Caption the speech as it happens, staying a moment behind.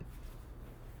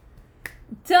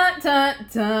Dun, dun,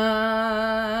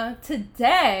 dun.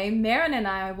 Today, Marin and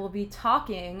I will be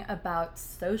talking about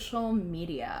social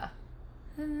media.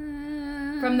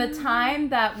 From the time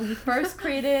that we first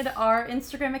created our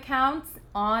Instagram accounts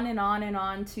on and on and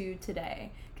on to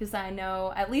today. Because I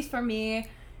know, at least for me,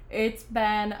 it's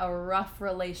been a rough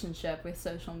relationship with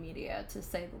social media, to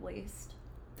say the least.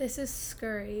 This is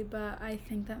scurry, but I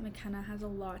think that McKenna has a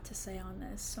lot to say on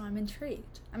this, so I'm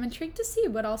intrigued. I'm intrigued to see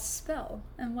what I'll spill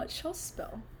and what she'll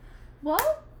spill.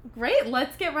 Well, great.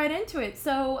 Let's get right into it.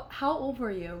 So, how old were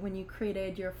you when you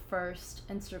created your first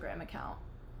Instagram account?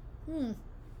 I'm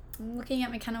looking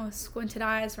at McKenna with squinted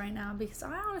eyes right now because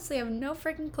I honestly have no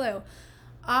freaking clue.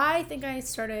 I think I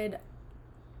started,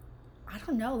 I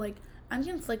don't know, like, I'm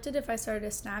conflicted if I started a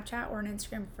Snapchat or an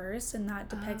Instagram first, and that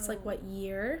depicts, like, what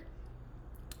year.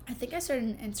 I think I started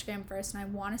an Instagram first, and I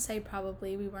want to say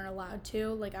probably we weren't allowed to.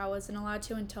 Like, I wasn't allowed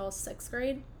to until 6th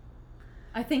grade.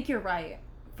 I think you're right.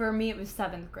 For me, it was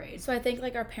 7th grade. So I think,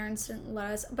 like, our parents didn't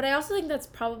let us. But I also think that's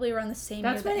probably around the same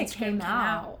year that when Instagram came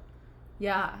out.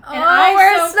 Yeah. Oh, And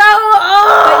we're so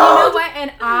old! But you know what?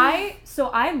 And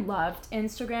I loved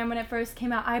Instagram when it first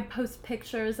came out. I'd post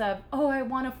pictures of, I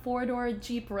want a 4-door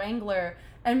Jeep Wrangler.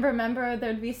 And remember,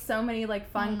 there'd be so many, like,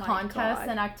 fun contests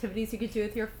and activities you could do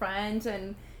with your friends.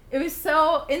 And it was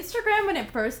so... Instagram, when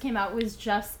it first came out, was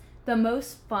just the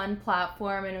most fun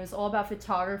platform. And it was all about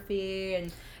photography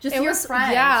and just your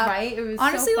friends, right? It was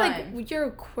honestly so fun.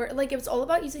 Like, it was all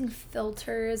about using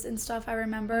filters and stuff, I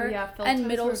remember. Oh, yeah, filters and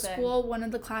middle were school, big. one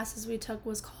of the classes we took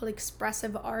was called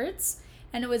Expressive Arts.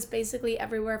 And it was basically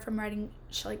everywhere from writing,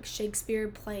 like, Shakespeare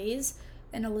plays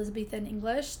in Elizabethan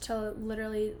English to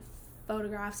literally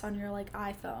photographs on your, like,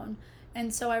 iPhone.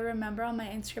 And so I remember on my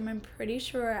Instagram, I'm pretty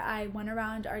sure I went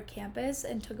around our campus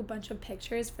and took a bunch of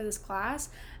pictures for this class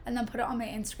and then put it on my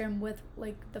Instagram with,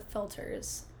 like, the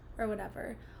filters or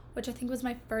whatever, which I think was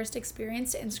my first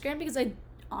experience to Instagram because I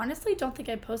honestly don't think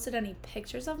I posted any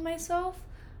pictures of myself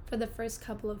for the first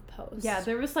couple of posts. Yeah,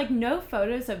 there was, like, no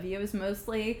photos of you. It was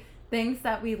mostly things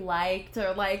that we liked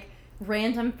or, like,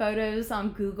 random photos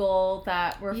on Google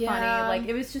that were funny. Like,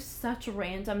 it was just such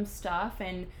random stuff.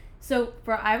 And so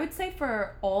I would say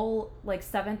for all, like,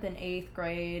 7th and 8th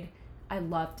grade, I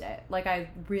loved it. Like, I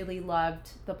really loved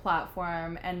the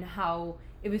platform and how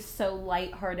it was so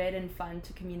lighthearted and fun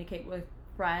to communicate with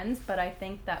friends. But I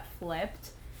think that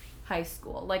flipped high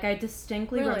school. Like, I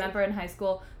distinctly remember in high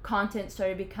school, content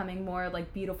started becoming more,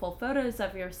 like, beautiful photos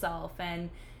of yourself and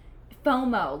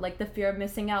FOMO, like the fear of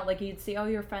missing out. Like, you'd see,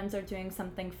 your friends are doing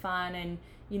something fun and,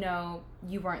 you know,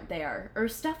 you weren't there or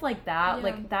stuff like that. Yeah.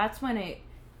 Like, that's when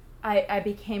I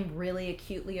became really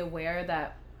acutely aware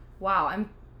that, wow,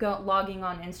 I'm logging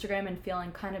on Instagram and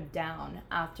feeling kind of down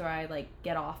after I, like,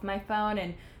 get off my phone.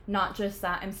 And not just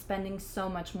that, I'm spending so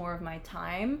much more of my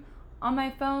time on my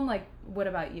phone. Like, what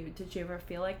about you? Did you ever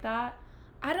feel like that?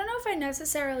 I don't know if I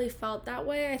necessarily felt that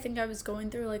way. I think I was going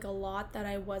through, like, a lot that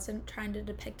I wasn't trying to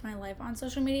depict my life on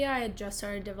social media. I had just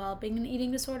started developing an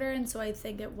eating disorder, and so I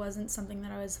think it wasn't something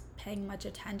that I was paying much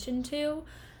attention to.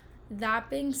 That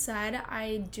being said,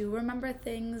 I do remember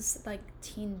things like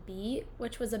Teen Beat,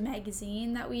 which was a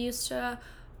magazine that we used to,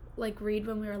 like, read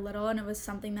when we were little, and it was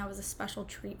something that was a special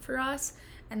treat for us,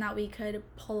 and that we could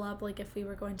pull up, like, if we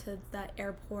were going to the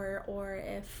airport or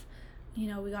if, you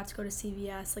know, we got to go to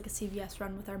CVS, like a CVS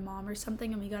run with our mom or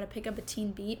something, and we got to pick up a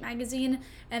Teen Beat magazine,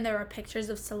 and there were pictures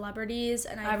of celebrities,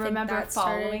 and I think remember that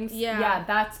following. Yeah,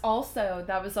 that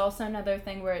was also another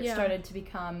thing where it started to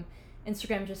become,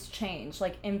 Instagram just changed.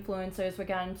 Like, influencers were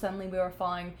getting, suddenly we were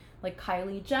following, like,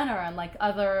 Kylie Jenner and, like,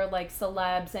 other, like,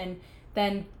 celebs, and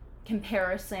then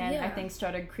comparison, I think,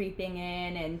 started creeping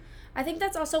in. And I think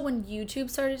that's also when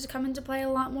YouTube started to come into play a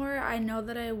lot more. I know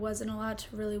that I wasn't allowed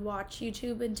to really watch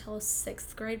YouTube until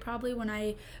 6th grade, probably, when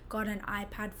I got an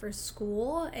iPad for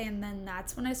school, and then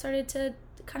that's when I started to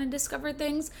kind of discover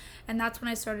things, and that's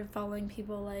when I started following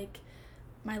people like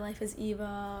My Life is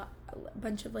Eva, a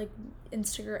bunch of, like,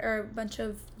 Instagram, or a bunch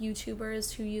of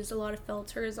YouTubers who used a lot of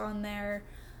filters on their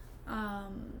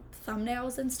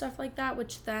thumbnails and stuff like that,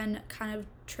 which then kind of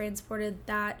transported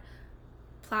that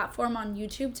platform on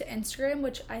YouTube to Instagram,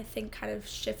 which I think kind of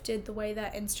shifted the way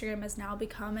that Instagram has now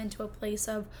become into a place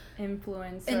of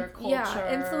influencer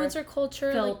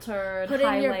culture, filtered, like,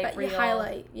 highlight reel.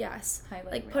 Highlight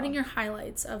reel. Putting your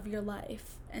highlights of your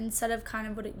life instead of kind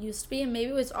of what it used to be. And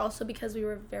maybe it was also because we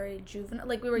were very juvenile,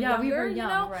 like, we were younger, you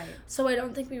know? Right. So I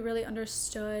don't think we really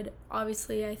understood.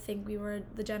 Obviously, I think we were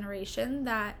the generation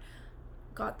that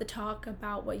got the talk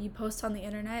about what you post on the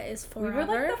internet is forever. We were,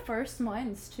 like, the first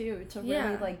ones, too, to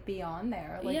really, like, be on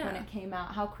there, like, when it came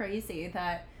out. How crazy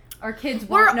that our kids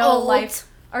won't know life.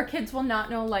 our kids will not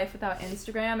know life without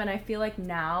Instagram. And I feel like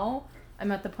now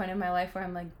I'm at the point in my life where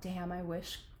I'm like, damn, I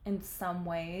wish in some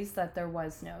ways that there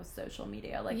was no social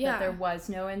media, like that there was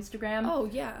no Instagram. Oh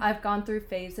yeah. I've gone through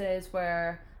phases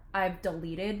where I've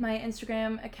deleted my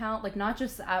Instagram account, like not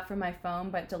just the app from my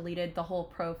phone, but deleted the whole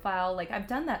profile. Like I've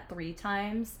done that 3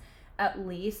 times at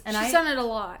least. And She's done it a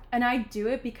lot. And I do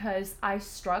it because I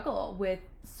struggle with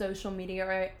social media,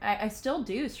 or I still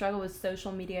do struggle with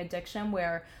social media addiction,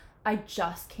 where I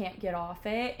just can't get off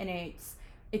it, and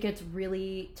it gets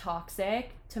really toxic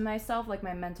to myself, like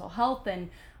my mental health. And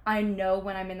I know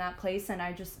when I'm in that place and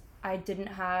I didn't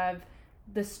have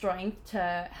the strength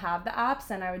to have the apps,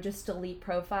 and I would just delete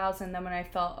profiles. And then when I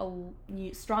felt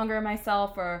stronger in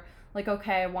myself, or like,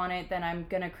 okay, I want it, then I'm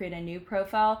going to create a new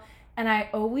profile. And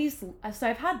so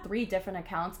I've had 3 different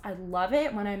accounts. I love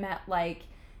it when I'm at like,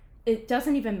 it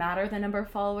doesn't even matter the number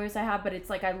of followers I have, but it's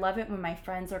like, I love it when my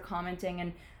friends are commenting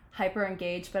and hyper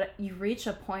engaged. But you reach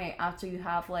a point after you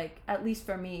have like, at least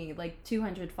for me, like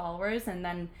 200 followers, and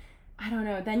then I don't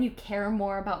know, then you care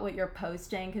more about what you're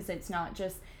posting, because it's not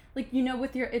just like, you know,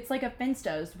 with it's like a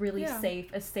Finsta is really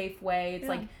a safe way. It's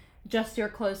like just your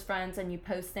close friends, and you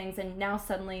post things. And now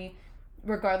suddenly,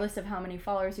 regardless of how many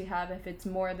followers you have, if it's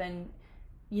more than,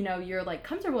 you know, you're like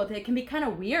comfortable with it can be kind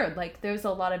of weird. Like there's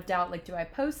a lot of doubt, like, do I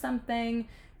post something?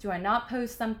 Do I not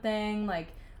post something? Like,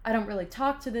 I don't really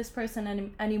talk to this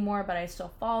person anymore, but I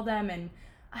still follow them. And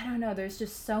I don't know, there's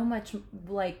just so much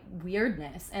like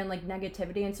weirdness and like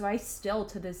negativity. And so I still,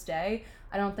 to this day,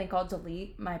 I don't think I'll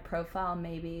delete my profile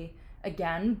maybe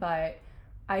again, but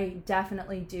I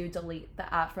definitely do delete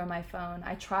the app from my phone.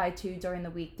 I try to, during the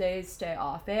weekdays, stay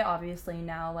off it. Obviously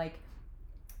now, like,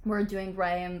 we're doing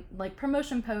Ray and like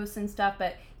promotion posts and stuff,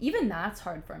 but even that's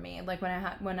hard for me. Like when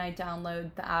I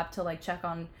download the app to like check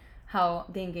on how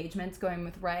the engagement's going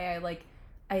with Ray,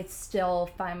 I still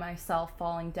find myself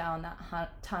falling down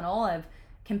that tunnel of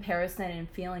comparison and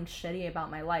feeling shitty about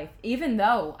my life, even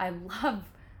though I love,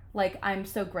 like, I'm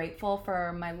so grateful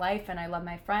for my life and I love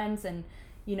my friends and,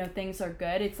 you know, things are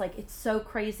good. It's like, it's so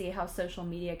crazy how social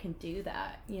media can do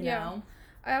that, you know?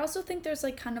 I also think there's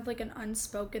like kind of like an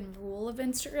unspoken rule of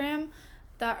Instagram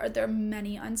there are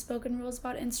many unspoken rules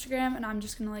about Instagram, and I'm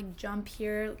just gonna like jump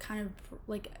here, kind of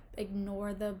like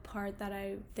ignore the part that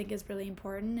I think is really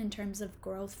important in terms of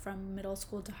growth from middle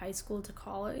school to high school to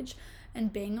college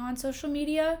and being on social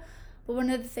media. But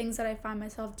one of the things that I find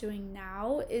myself doing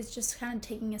now is just kind of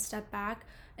taking a step back,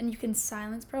 and you can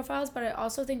silence profiles, but I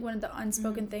also think one of the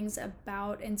unspoken things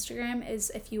about Instagram is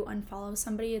if you unfollow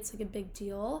somebody, it's like a big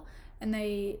deal. And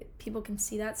people can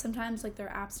see that sometimes, like there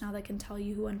are apps now that can tell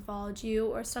you who unfollowed you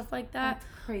or stuff like that.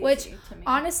 That's crazy which, to me.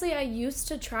 Honestly, I used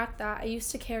to track that. I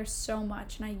used to care so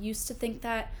much, and I used to think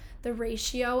that the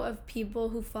ratio of people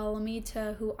who follow me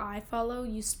to who I follow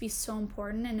used to be so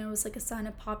important, and it was like a sign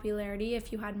of popularity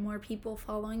if you had more people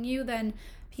following you than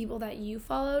people that you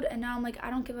followed. And now I'm like, I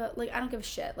don't give a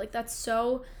shit. Like, that's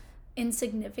so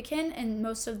insignificant, and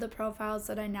most of the profiles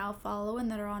that I now follow and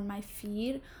that are on my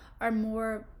feed are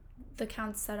more the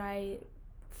accounts that I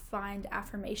find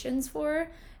affirmations for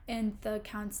and the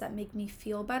accounts that make me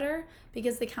feel better,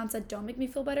 because the accounts that don't make me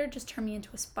feel better just turn me into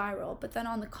a spiral. But then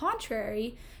on the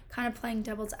contrary, kind of playing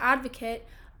devil's advocate,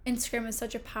 Instagram is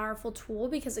such a powerful tool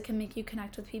because it can make you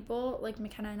connect with people like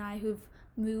McKenna and I who've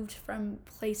moved from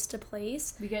place to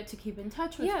place. We get to keep in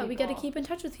touch with people. Yeah, we get to keep in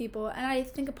touch with people. And I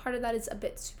think a part of that is a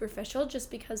bit superficial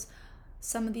just because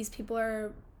some of these people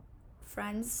are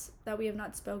friends that we have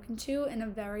not spoken to in a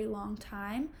very long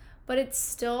time, but it's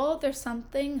still, there's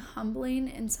something humbling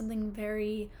and something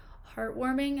very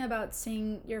heartwarming about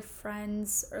seeing your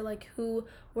friends, or like who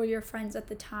were your friends at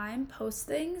the time, post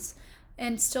things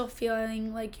and still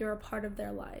feeling like you're a part of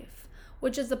their life,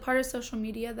 which is the part of social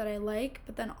media that I like.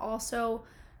 But then also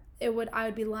I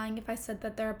would be lying if I said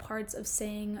that there are parts of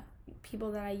saying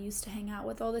people that I used to hang out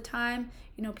with all the time,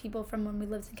 you know, people from when we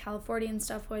lived in California and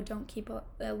stuff who I don't keep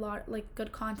a lot like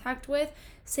good contact with,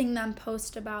 seeing them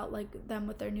post about like them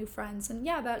with their new friends. And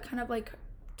yeah, that kind of like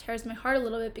tears my heart a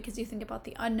little bit, because you think about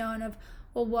the unknown of,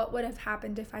 well, what would have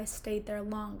happened if I stayed there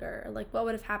longer? Or, like, what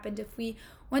would have happened if we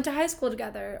went to high school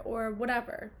together or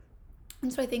whatever?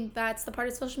 And so I think that's the part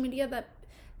of social media that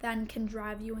then can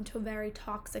drive you into a very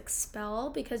toxic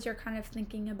spell, because you're kind of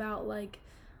thinking about like,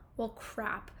 well,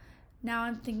 crap, now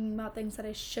I'm thinking about things that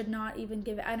I should not even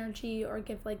give energy or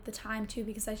give like the time to,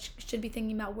 because I should be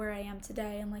thinking about where I am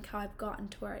today and like how I've gotten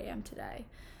to where I am today.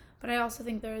 But I also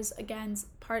think there's, again,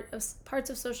 parts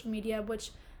of social media,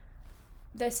 which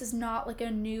this is not like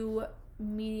a new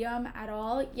medium at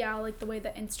all. Yeah, like the way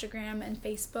that Instagram and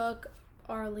Facebook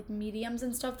are like mediums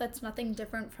and stuff, that's nothing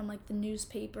different from like the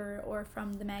newspaper or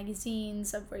from the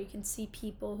magazines of where you can see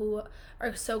people who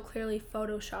are so clearly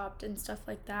photoshopped and stuff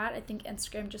like that. I think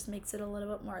Instagram just makes it a little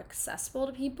bit more accessible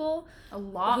to people. A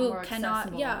lot more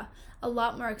accessible. Yeah, a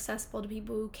lot more accessible to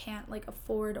people who can't like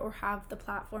afford or have the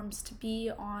platforms to be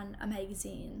on a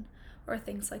magazine or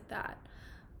things like that.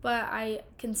 But I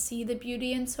can see the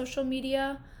beauty in social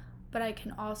media, but I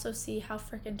can also see how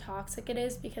freaking toxic it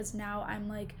is, because now I'm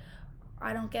like,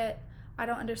 I don't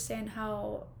understand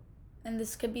how, and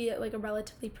this could be like a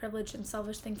relatively privileged and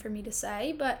selfish thing for me to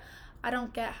say, but I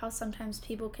don't get how sometimes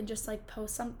people can just like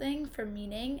post something for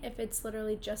meaning if it's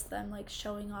literally just them like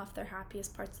showing off their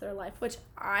happiest parts of their life, which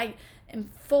I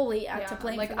am fully to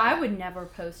blame like for that. I would never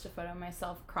post a photo of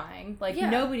myself crying. Like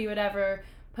nobody would ever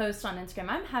post on Instagram,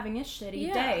 I'm having a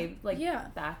shitty day. Like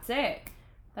that's it.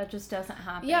 That just doesn't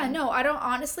happen. Yeah, no, I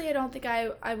don't think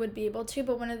I would be able to,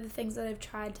 but one of the things that I've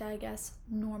tried to, I guess,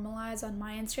 normalize on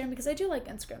my Instagram, because I do like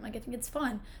Instagram, like I think it's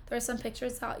fun. There are some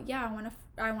pictures that, I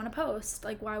want to post.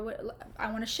 Like, why would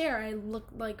I want to share? I look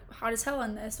like hot as hell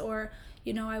in this, or,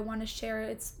 I want to share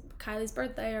it's Kylie's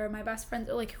birthday or my best friend's,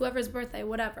 or like whoever's birthday,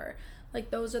 whatever. Like,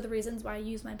 those are the reasons why I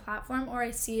use my platform, or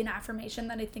I see an affirmation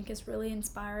that I think is really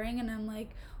inspiring, and I'm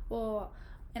like, well,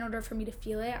 in order for me to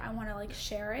feel it, I want to like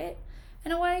share it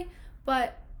in a way,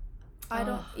 but I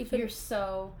don't even...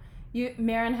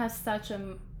 Marin has such a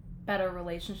better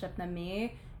relationship than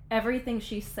me. Everything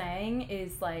she's saying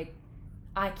is like,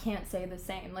 I can't say the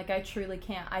same. Like, I truly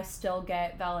can't. I still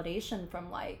get validation from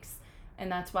likes,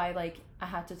 and that's why like I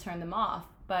had to turn them off,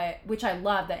 but which I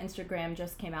love that Instagram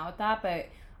just came out with that, but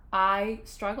I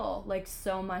struggle like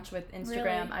so much with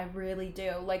Instagram. Really? I really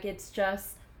do. Like,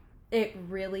 it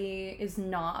really is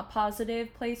not a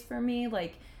positive place for me.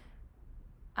 Like,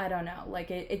 I don't know,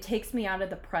 like it takes me out of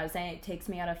the present. It takes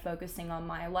me out of focusing on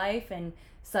my life, and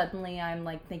suddenly I'm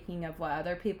like thinking of what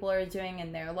other people are doing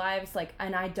in their lives. Like,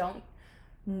 and I don't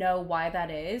know why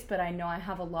that is, but I know I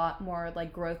have a lot more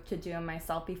like growth to do in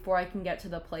myself before I can get to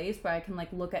the place where I can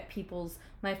like look at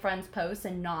my friends' posts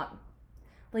and not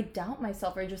like doubt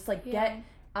myself, or just like get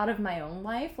out of my own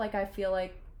life. Like, I feel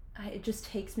like it just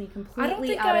takes me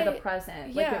completely out of the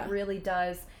present. Like, it really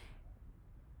does.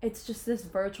 It's just this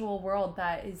virtual world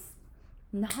that is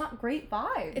not great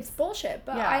vibes. It's bullshit.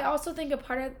 But I also think a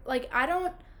part of, like,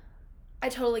 I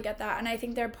totally get that. And I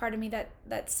think there are part of me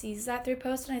that sees that through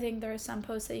posts. And I think there are some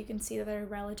posts that you can see that are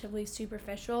relatively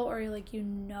superficial, or like,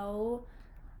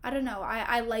 I don't know.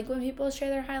 I like when people share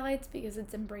their highlights because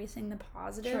it's embracing the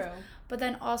positive. True. But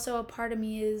then also a part of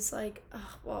me is like,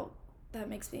 oh, well, that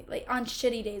makes me, like, on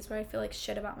shitty days where I feel like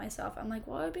shit about myself, I'm like,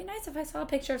 well, it would be nice if I saw a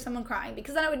picture of someone crying,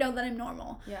 because then I would know that I'm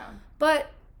normal. Yeah.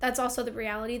 But that's also the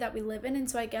reality that we live in,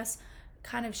 and so I guess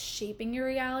kind of shaping your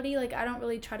reality, like, I don't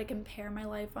really try to compare my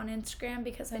life on Instagram,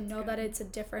 because that's I know that it's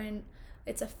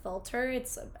a filter,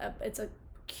 it's a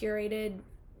curated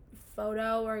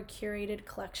photo or a curated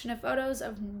collection of photos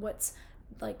of what's,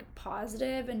 like,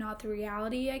 positive and not the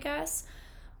reality, I guess.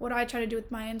 What I try to do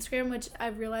with my Instagram, which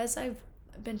I've realized I've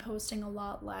been posting a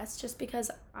lot less, just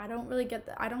because I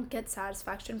don't get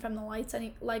satisfaction from the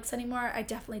likes anymore. I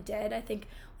definitely did, I think,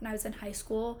 when I was in high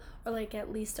school, or like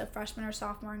at least a freshman or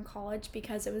sophomore in college,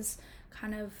 because it was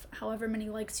kind of however many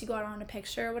likes you got on a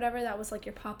picture or whatever, that was like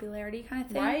your popularity kind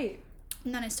of thing. Right.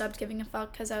 And then I stopped giving a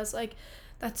fuck, because I was like,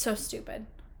 that's so stupid.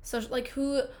 So, like,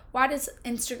 why does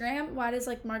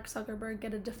like Mark Zuckerberg get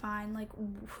to define like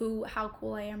how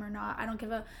cool I am or not? I don't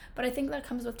give a, but I think that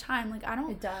comes with time. Like,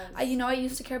 it does. I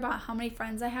used to care about how many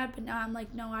friends I had, but now I'm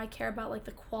like, no, I care about like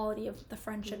the quality of the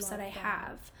friendships that I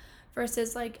have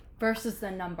versus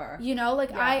the number.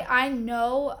 I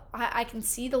know I can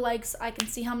see the likes, I can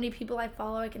see how many people I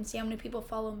follow, I can see how many people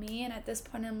follow me, and at this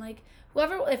point I'm like,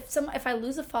 if I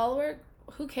lose a follower,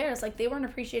 who cares? Like, they weren't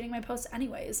appreciating my posts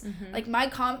anyways. Mm-hmm. Like,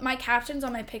 my captions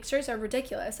on my pictures are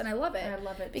ridiculous, and I love it. I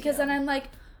love it because then I'm like,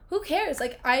 who cares?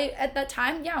 Like, at that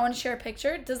time, I want to share a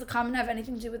picture. Does the comment have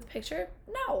anything to do with the picture?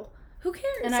 No. Who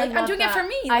cares? And like, I'm doing it for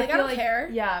me. Like, I don't care.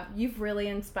 Yeah, you've really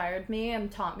inspired me and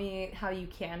taught me how you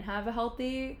can have a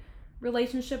healthy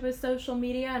relationship with social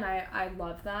media, and I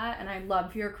love that. And I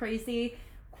love your crazy,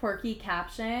 quirky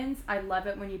captions. I love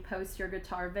it when you post your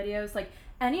guitar videos. Like,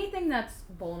 anything that's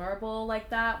vulnerable like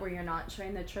that, where you're not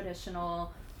showing the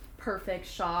traditional perfect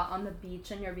shot on the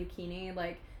beach in your bikini,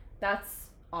 like, that's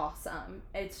awesome.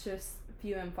 It's just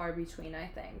few and far between, I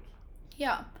think.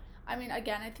 Yeah. I mean,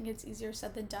 again, I think it's easier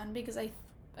said than done, because I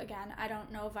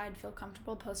don't know if I'd feel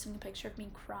comfortable posting a picture of me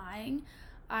crying.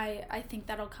 I think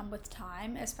that'll come with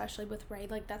time, especially with Ray.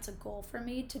 Like, that's a goal for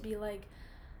me, to be like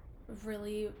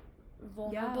really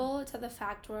vulnerable to the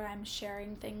fact where I'm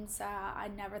sharing things that I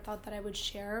never thought that I would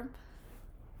share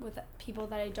with people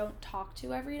that I don't talk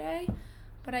to every day.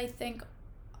 But I think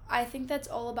that's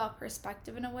all about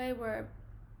perspective in a way where,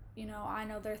 you know, I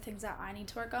know there are things that I need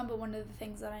to work on, but one of the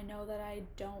things that I know that I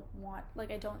don't want,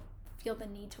 like, I don't feel the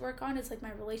need to work on is like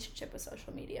my relationship with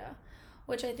social media,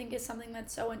 which I think is something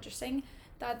that's so interesting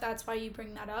that's why you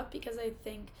bring that up, because I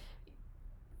think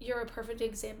you're a perfect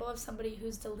example of somebody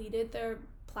who's deleted their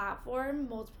platform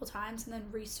multiple times and then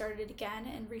restarted it again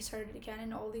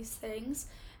and all these things.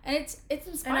 And it's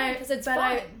inspiring because it's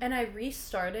fun. I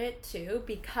restarted it too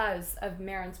because of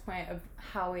Marin's point of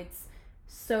how it's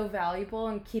so valuable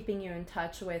in keeping you in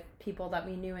touch with people that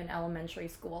we knew in elementary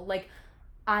school. Like,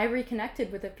 I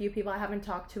reconnected with a few people I haven't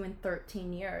talked to in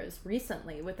 13 years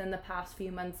recently within the past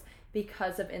few months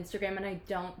because of Instagram, and I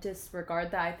don't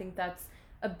disregard that. I think that's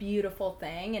a beautiful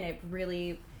thing, and it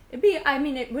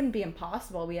wouldn't be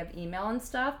impossible. We have email and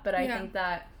stuff, but I think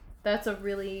that that's a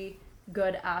really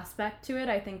good aspect to it.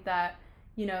 I think that,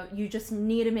 you know, you just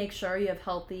need to make sure you have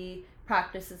healthy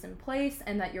practices in place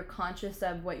and that you're conscious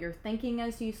of what you're thinking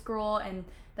as you scroll, and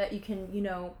that you can, you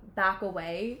know, back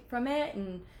away from it.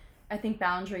 And I think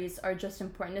boundaries are just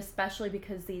important, especially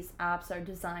because these apps are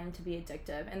designed to be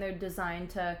addictive, and they're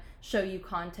designed to show you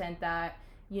content that,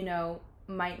 you know,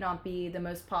 might not be the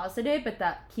most positive, but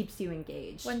that keeps you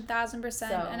engaged.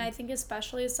 1000%. And I think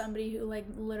especially as somebody who, like,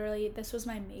 literally, this was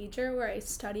my major where I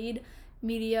studied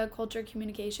media, culture,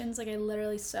 communications. Like, I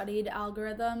literally studied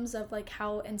algorithms of, like,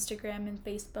 how Instagram and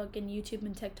Facebook and YouTube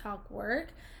and TikTok work,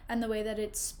 and the way that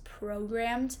it's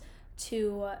programmed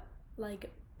to, like,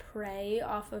 prey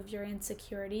off of your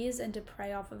insecurities and to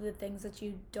prey off of the things that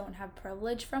you don't have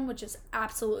privilege from, which is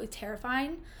absolutely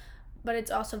terrifying. But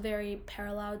it's also very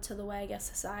parallel to the way, I guess,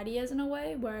 society is in a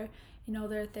way where, you know,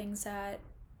 there are things that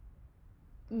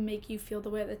make you feel the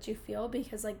way that you feel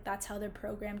because, like, that's how they're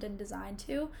programmed and designed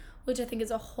to, which I think is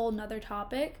a whole nother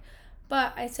topic.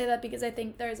 But I say that because I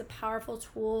think there's a powerful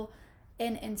tool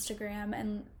in Instagram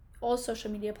and all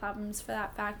social media platforms for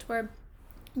that fact where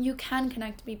you can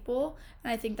connect to people,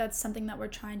 and I think that's something that we're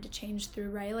trying to change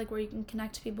through, right? Like, where you can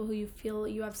connect to people who you feel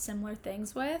you have similar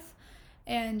things with.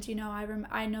 And, you know,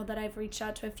 I know that I've reached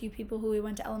out to a few people who we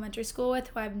went to elementary school with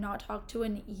who I've not talked to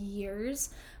in years,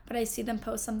 but I see them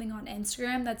post something on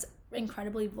Instagram that's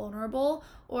incredibly vulnerable,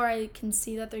 or I can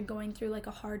see that they're going through, like,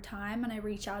 a hard time, and I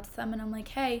reach out to them and I'm like,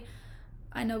 hey,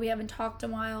 I know we haven't talked in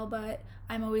a while, but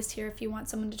I'm always here if you want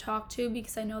someone to talk to,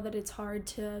 because I know that it's hard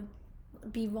to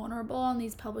be vulnerable in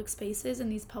these public spaces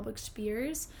and these public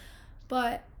spheres.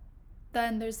 But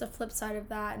then there's the flip side of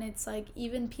that, and it's like,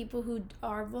 even people who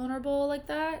are vulnerable like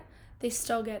that, they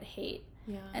still get hate.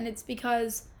 Yeah. And it's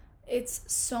because it's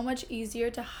so much easier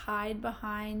to hide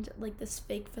behind, like, this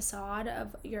fake facade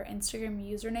of your Instagram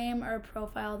username or a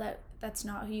profile that's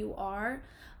not who you are.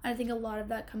 And I think a lot of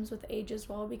that comes with age as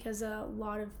well, because a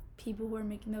lot of people who are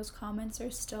making those comments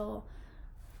are still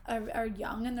are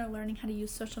young, and they're learning how to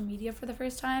use social media for the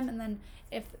first time. And then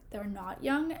if they're not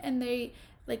young and they,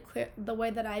 like, the way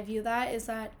that I view that is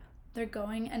that they're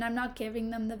going, and I'm not giving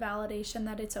them the validation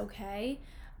that it's okay.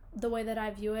 The way that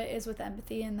I view it is with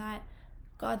empathy, and that,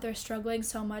 God, they're struggling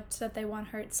so much that they want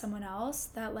to hurt someone else,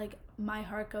 that, like, my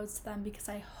heart goes to them, because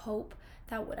I hope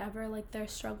that whatever, like, they're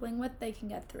struggling with, they can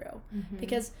get through. Mm-hmm.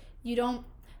 Because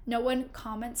no one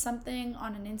comments something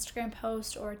on an Instagram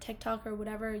post or TikTok or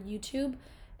whatever, YouTube,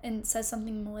 and says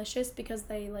something malicious because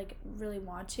they, like, really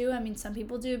want to. I mean, some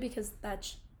people do because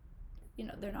that's, you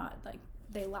know, they're not, like,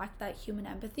 they lack that human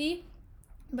empathy.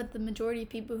 But the majority of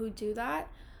people who do that,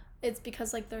 it's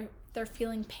because, like, they're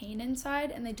feeling pain inside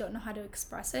and they don't know how to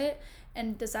express it.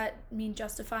 And does that mean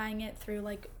justifying it through,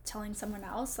 like, telling someone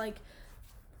else, like,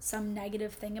 some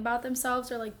negative thing about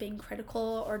themselves, or, like, being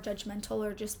critical or judgmental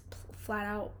or just flat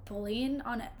out bullying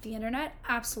on the internet?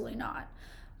 Absolutely not.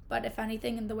 But if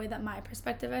anything, in the way that my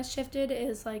perspective has shifted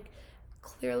is, like,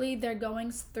 clearly they're going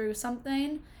through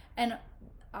something, and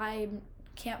I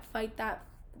can't fight that.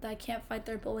 I can't fight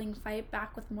their bullying fight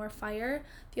back with more fire.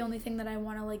 The only thing that I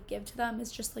want to, like, give to them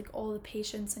is just, like, all the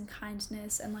patience and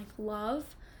kindness and, like,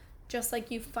 love. Just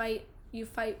like you fight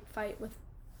with,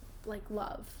 like,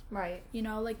 love. Right. You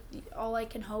know, like, all I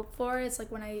can hope for is,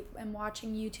 like, when I am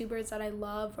watching YouTubers that I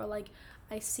love, or, like,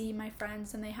 I see my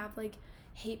friends and they have, like,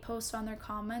 hate posts on their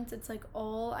comments, it's like,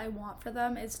 all I want for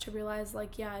them is to realize,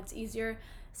 like, yeah, it's easier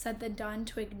said than done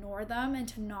to ignore them and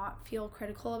to not feel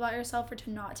critical about yourself or to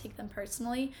not take them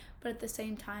personally, but at the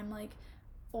same time, like,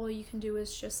 all you can do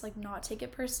is just, like, not take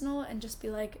it personal and just be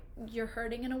like, you're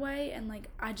hurting in a way, and, like,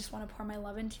 I just want to pour my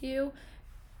love into you,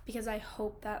 because I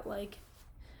hope that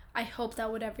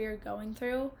whatever you're going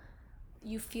through,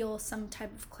 you feel some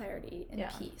type of clarity and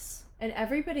peace. And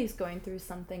everybody's going through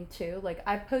something too. Like,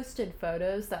 I've posted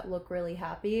photos that look really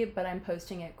happy, but I'm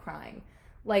posting it crying.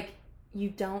 Like, you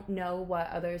don't know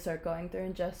what others are going through,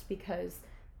 and just because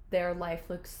their life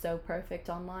looks so perfect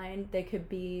online, they could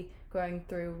be going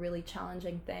through really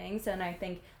challenging things. And I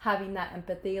think having that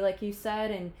empathy, like you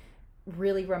said, and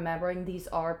really remembering these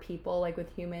are people, like,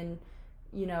 with human,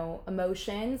 you know,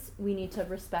 emotions, we need to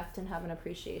respect and have an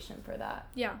appreciation for that.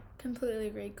 Yeah, completely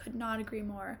agree. Could not agree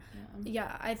more.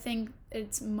 Yeah, I think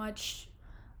it's much,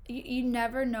 you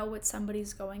never know what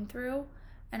somebody's going through,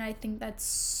 and I think that's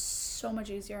so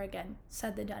much easier, again,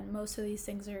 said than done. Most of these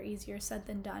things are easier said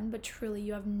than done, but truly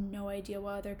you have no idea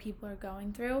what other people are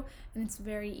going through, and it's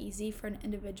very easy for an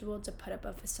individual to put up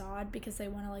a facade because they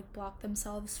want to, like, block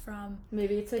themselves from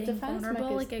maybe it's a defense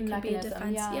vulnerable. Like, it could be a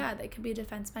defense, yeah, that could be a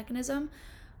defense mechanism.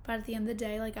 But at the end of the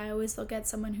day, like, I always look at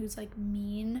someone who's, like,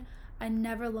 mean, I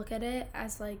never look at it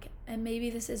as, like, and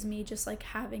maybe this is me just, like,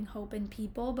 having hope in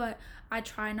people, but I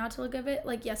try not to look at it,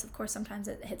 like, yes, of course, sometimes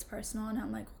it hits personal, and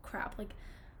I'm like, oh, crap, like,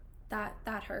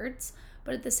 that hurts.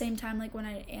 But at the same time, like, when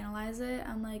I analyze it,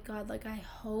 I'm like, God, like, I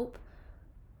hope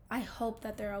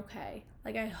that they're okay.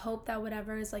 Like, I hope that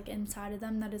whatever is, like, inside of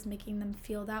them that is making them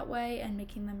feel that way and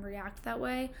making them react that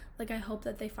way, like, I hope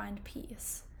that they find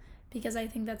peace. Because I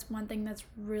think that's one thing that's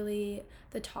really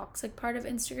the toxic part of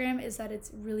Instagram, is that it's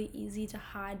really easy to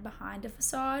hide behind a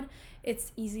facade.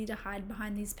 It's easy to hide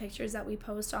behind these pictures that we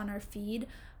post on our feed,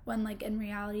 when, like, in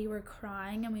reality we're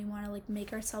crying and we want to, like,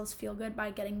 make ourselves feel good by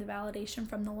getting the validation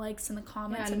from the likes and the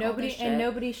comments, and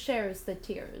nobody shares the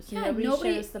tears.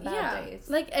 Nobody shares the bad days.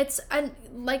 Like, it's, and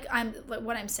like, I'm, like,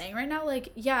 what I'm saying right now,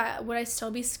 like, yeah, would I still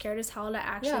be scared as hell to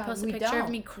actually post a picture of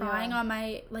me crying on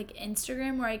my, like,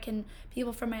 Instagram, where I can,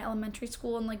 people from my elementary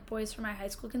school and, like, boys from my high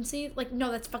school can see? Like,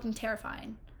 no, that's fucking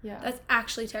terrifying. That's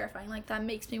actually terrifying. Like, that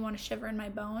makes me want to shiver in my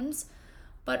bones.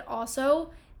 But also,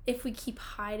 if we keep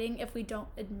hiding, if we don't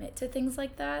admit to things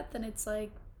like that, then it's like,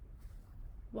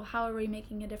 well, how are we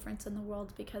making a difference in the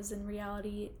world? Because in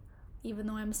reality, even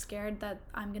though I'm scared that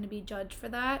I'm going to be judged for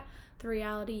that, the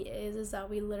reality is that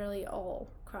we literally all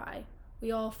cry.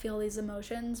 We all feel these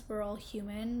emotions. We're all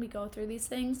human. We go through these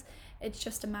things. It's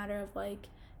just a matter of, like,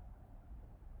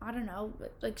 I don't know,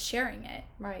 like, sharing it.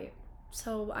 Right.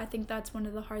 So I think that's one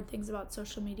of the hard things about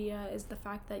social media, is the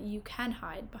fact that you can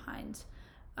hide behind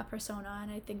a persona.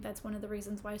 And I think that's one of the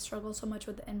reasons why I struggle so much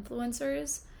with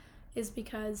influencers, is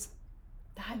because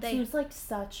that seems like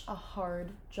such a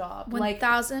hard job.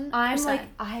 1,000%. I'm like,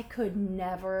 I could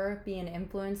never be an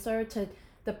influencer. To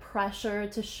the pressure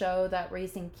to show that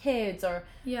raising kids, or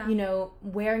you know,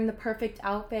 wearing the perfect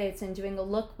outfits and doing a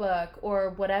lookbook or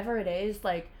whatever it is,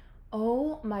 like,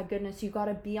 oh my goodness, you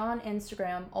gotta be on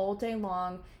Instagram all day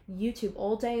long, YouTube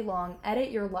all day long,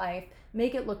 edit your life,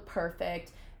 make it look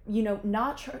perfect, you know,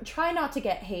 not try not to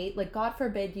get hate, like, God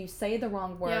forbid you say the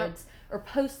wrong words or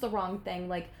post the wrong thing.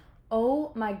 Like,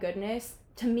 oh my goodness,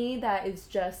 to me that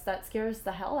scares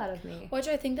the hell out of me. Which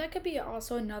I think that could be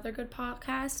also another good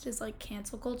podcast, is, like,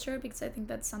 cancel culture, because I think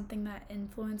that's something that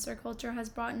influencer culture has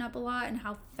brought up a lot, and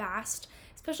how fast,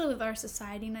 especially with our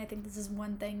society, and I think this is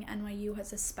one thing NYU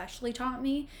has especially taught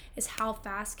me, is how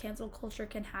fast cancel culture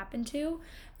can happen to,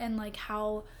 and, like,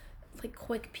 how, like,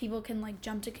 quick people can, like,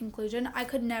 jump to conclusion. I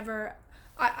could never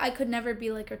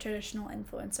be, like, a traditional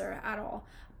influencer at all.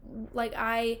 Like,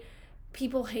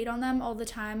 people hate on them all the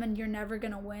time, and you're never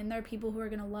gonna win. There are people who are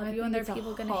gonna love you, and there are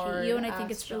people gonna hate you, and I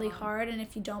think it's really hard. And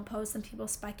if you don't post, then people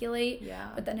speculate.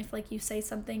 But then if, like, you say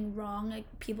something wrong, like,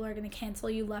 people are gonna cancel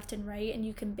you left and right, and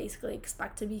you can basically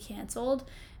expect to be canceled.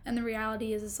 And the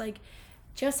reality is, it's like,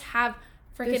 just have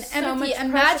freaking empathy.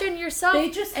 Imagine yourself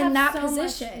in that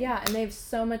position. And they have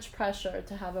so much pressure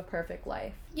to have a perfect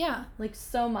life. Like,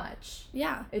 so much.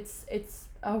 It's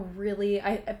a really,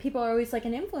 people are always like,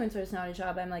 an influencer is not a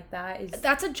job. I'm like,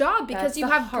 that's a job, because you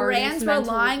have brands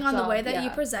relying on the way that you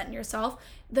present yourself.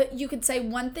 That you could say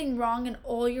one thing wrong and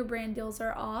all your brand deals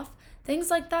are off.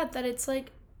 Things like that it's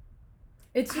like,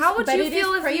 how would you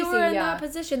feel if you were in that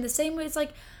position? The same way, it's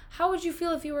like, how would you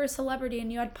feel if you were a celebrity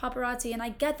and you had paparazzi? And I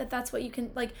get that that's what you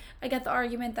can, like, I get the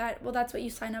argument that, well, that's what you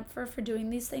sign up for doing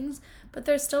these things. But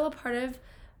there's still a part of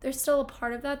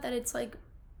that it's like,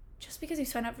 just because you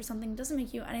sign up for something doesn't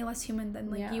make you any less human than,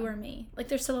 like, you or me. Like,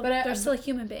 they're still a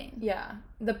human being.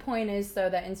 The point is, though,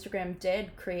 that Instagram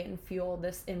did create and fuel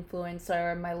this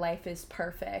influencer, my life is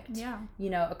perfect, you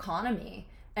know, economy.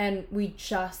 And we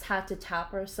just had to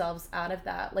tap ourselves out of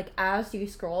that. Like, as you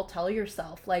scroll, tell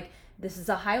yourself, like, this is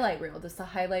a highlight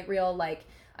reel. Like,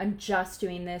 I'm just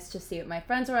doing this to see what my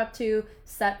friends are up to.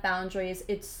 Set boundaries.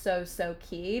 It's so, so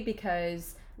key,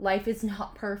 because life is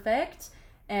not perfect.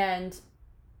 And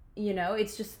you know,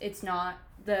 it's not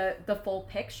the full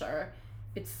picture.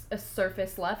 It's a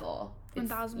surface level. It's,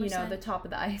 1000%. you know, the top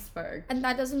of the iceberg. And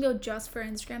that doesn't go just for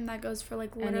Instagram. That goes for,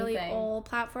 like, literally all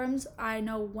platforms. I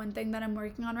know one thing that I'm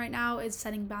working on right now is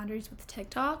setting boundaries with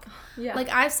TikTok. Yeah. Like,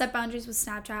 I've set boundaries with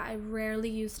Snapchat. I rarely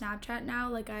use Snapchat now.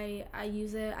 Like, I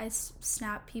use it. I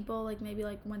snap people, like, maybe,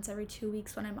 like, once every 2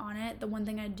 weeks when I'm on it. The one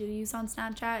thing I do use on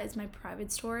Snapchat is my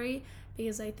private story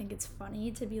because I think it's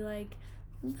funny to be, like,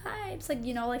 vibes. Like,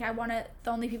 you know, like,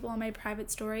 the only people on my private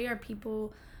story are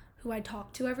people who I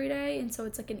talk to every day, and so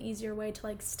it's, like, an easier way to,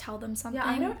 like, tell them something. Yeah,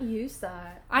 I don't use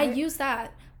that. I use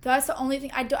that. That's the only thing.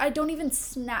 I don't even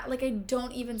snap. Like, I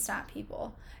don't even snap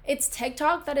people. It's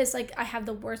TikTok that is, like, I have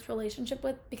the worst relationship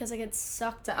with because I get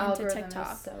sucked into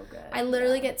TikTok. Is so good. I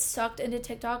literally get sucked into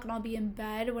TikTok, and I'll be in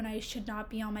bed when I should not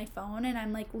be on my phone, and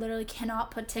I'm, like, literally cannot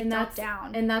put TikTok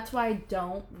down. And that's why I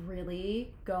don't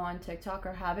really go on TikTok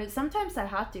or have it. Sometimes I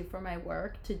have to for my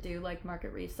work to do, like,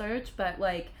 market research, but,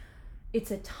 like, it's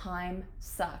a time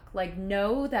suck. Like,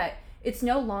 know that it's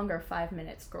no longer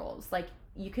 5-minute scrolls. Like,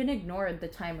 you can ignore the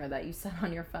timer that you set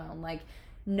on your phone. Like,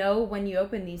 know when you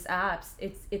open these apps,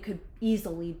 it could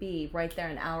easily be right there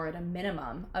an hour at a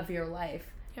minimum of your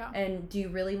life. Yeah. And do you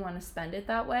really want to spend it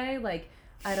that way? Like,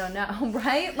 I don't know,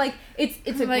 right? Like, it's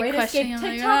a great escape. TikTok's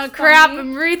like, oh, crap,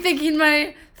 I'm rethinking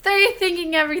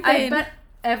everything. I bet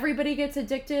everybody gets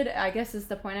addicted, I guess is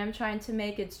the point I'm trying to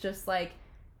make. It's just, like,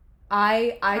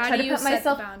 I try to put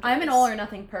myself, I'm an all or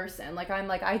nothing person. Like, I'm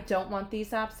like, I don't want these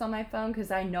apps on my phone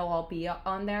because I know I'll be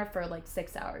on there for, like,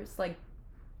 6 hours. Like,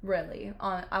 really.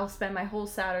 I'll spend my whole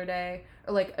Saturday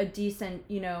or, like, a decent,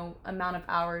 you know, amount of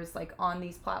hours, like, on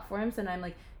these platforms. And I'm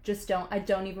like, I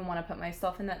don't even want to put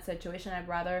myself in that situation. I'd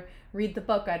rather read the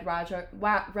book. I'd rather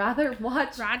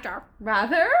watch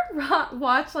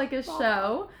like a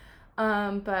show.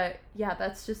 But yeah,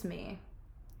 that's just me.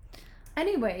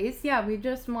 Anyways, yeah, we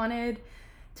just wanted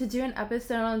to do an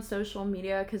episode on social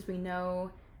media because we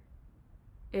know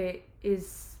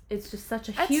it's just such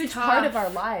a huge part of our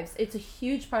lives. It's a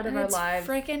huge part of our lives.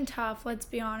 It's freaking tough, let's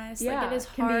be honest. Yeah, like, it is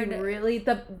hard. Can be really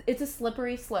it's a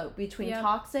slippery slope between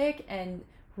toxic and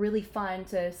really fun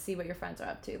to see what your friends are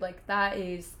up to. Like, that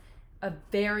is a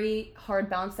very hard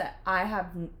balance that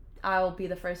I'll be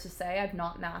the first to say I've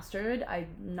not mastered. I'm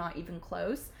not even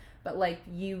close. But, like,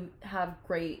 you have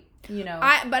great, you know,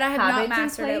 but I have not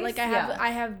mastered it. Like, I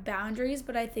have boundaries,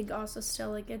 but I think also still,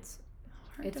 like, it's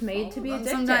made to be addictive.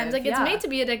 Sometimes, like, it's made to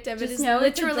be addictive. Just it is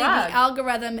literally, the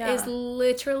algorithm is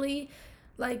literally,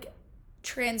 like,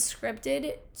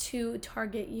 transcripted to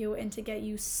target you and to get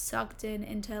you sucked in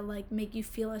and to, like, make you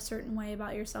feel a certain way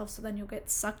about yourself, so then you'll get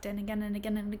sucked in again and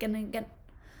again and again and again.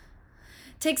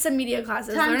 Take some media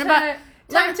classes.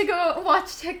 Time to go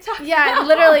watch TikTok. Yeah,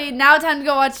 literally, now time to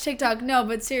go watch TikTok. No,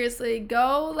 but seriously,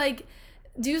 go, like,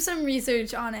 do some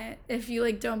research on it if you,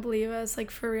 like, don't believe us. Like,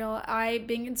 for real.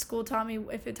 Being in school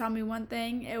if it taught me one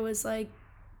thing, it was, like...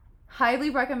 Highly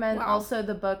recommend also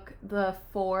the book The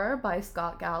Four by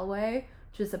Scott Galloway,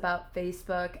 which is about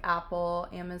Facebook, Apple,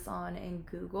 Amazon, and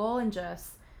Google, and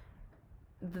just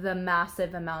the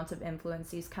massive amount of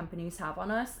influence these companies have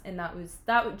on us. And that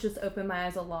would just open my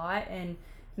eyes a lot and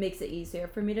makes it easier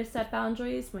for me to set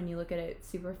boundaries when you look at it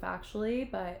super factually.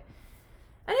 But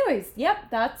anyways, yep,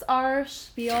 that's our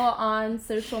spiel on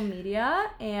social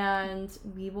media, and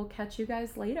we will catch you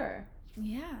guys later.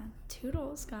 Yeah,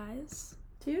 toodles, guys.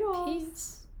 Toodles.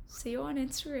 Peace. See you on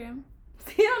Instagram.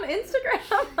 See you on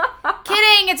Instagram.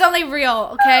 Kidding, it's only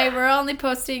real, okay? We're only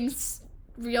posting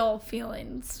real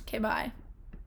feelings. Okay, bye.